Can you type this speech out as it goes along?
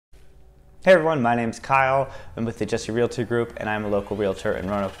Hey everyone, my name's Kyle. I'm with the Jesse Realty Group and I'm a local realtor in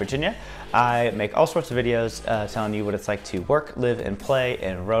Roanoke, Virginia. I make all sorts of videos telling you what it's like to work, live, and play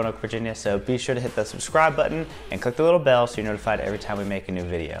in Roanoke, Virginia. So be sure to hit the subscribe button and click the little bell so you're notified every time we make a new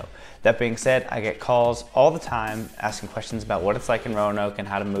video. That being said, I get calls all the time asking questions about what it's like in Roanoke and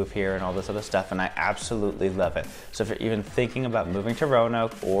how to move here and all this other stuff, and I absolutely love it. So if you're even thinking about moving to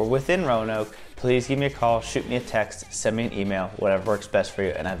Roanoke or within Roanoke, please give me a call, shoot me a text, send me an email, whatever works best for you,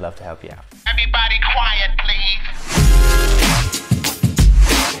 and I'd love to help you out. Everybody quiet, please.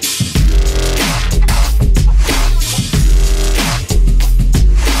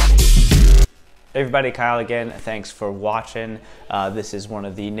 Hey everybody, Kyle again. Thanks for watching. This is one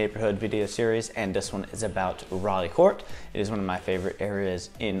of the neighborhood video series, and this one is about Raleigh Court. It is one of my favorite areas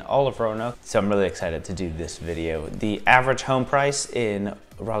in all of Roanoke, so I'm really excited to do this video. The average home price in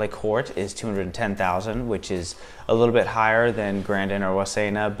Raleigh Court is $210,000, which is a little bit higher than Grandin or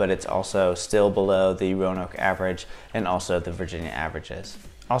Wasena, but it's also still below the Roanoke average and also the Virginia averages.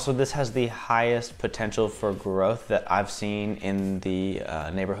 Also, this has the highest potential for growth that I've seen in the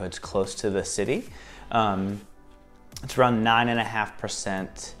neighborhoods close to the city. It's around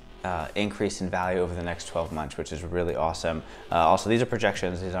 9.5% increase in value over the next 12 months, which is really awesome. Also, these are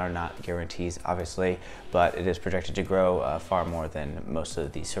projections. These are not guarantees, obviously, but it is projected to grow far more than most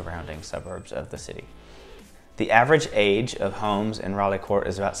of the surrounding suburbs of the city. The average age of homes in Raleigh Court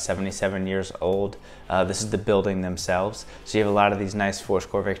is about 77 years old. This is the building themselves. So you have a lot of these nice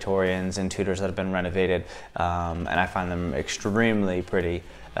four-score Victorians and Tudors that have been renovated, and I find them extremely pretty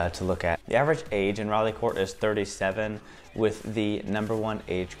to look at. The average age in Raleigh Court is 37, with the #1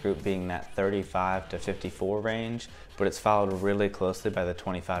 age group being that 35 to 54 range, but it's followed really closely by the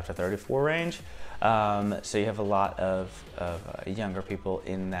 25 to 34 range. So you have a lot of younger people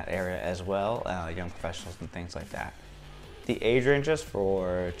in that area as well, young professionals and things like that. The age ranges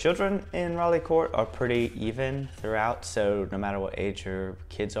for children in Raleigh Court are pretty even throughout, so no matter what age your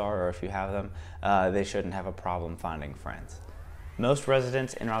kids are or if you have them, they shouldn't have a problem finding friends. Most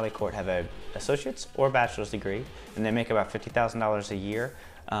residents in Raleigh Court have an associate's or bachelor's degree, and they make about $50,000 a year.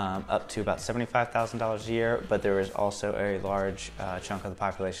 Up to about $75,000 a year, but there is also a large chunk of the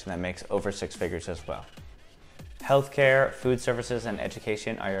population that makes over 6 figures as well. Healthcare, food services, and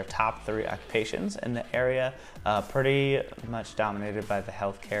education are your top 3 occupations in the area, pretty much dominated by the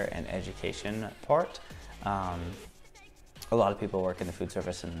healthcare and education part. A lot of people work in the food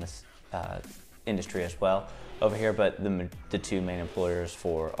service in this industry as well over here, but the 2 main employers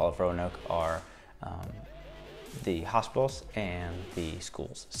for all of Roanoke are the hospitals and the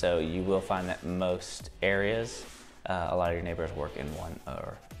schools. So you will find that most areas, a lot of your neighbors work in one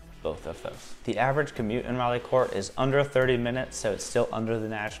or both of those. The average commute in Raleigh Court is under 30 minutes, so it's still under the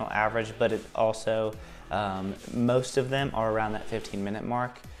national average, but it also, most of them are around that 15-minute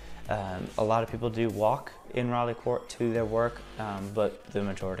mark. A lot of people do walk in Raleigh Court to their work, but the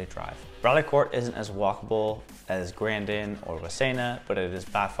majority drive. Raleigh Court isn't as walkable as Grandin or Wasena, but it is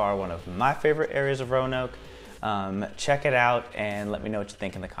by far one of my favorite areas of Roanoke. Check it out and let me know what you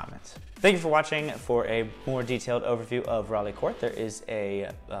think in the comments. Thank you for watching. For a more detailed overview of Raleigh Court, there is a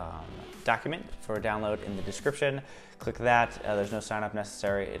document for download in the description. Click that. There's no sign up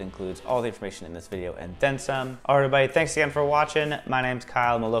necessary. It includes all the information in this video and then some. All right, everybody, thanks again for watching. My name's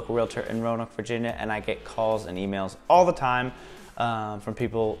Kyle. I'm a local realtor in Roanoke, Virginia, and I get calls and emails all the time from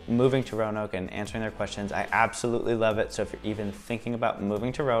people moving to Roanoke and answering their questions. I absolutely love it. So if you're even thinking about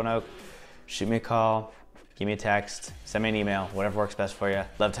moving to Roanoke, shoot me a call, give me a text, send me an email, whatever works best for you.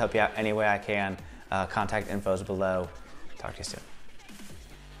 Love to help you out any way I can. Contact info is below. Talk to you soon.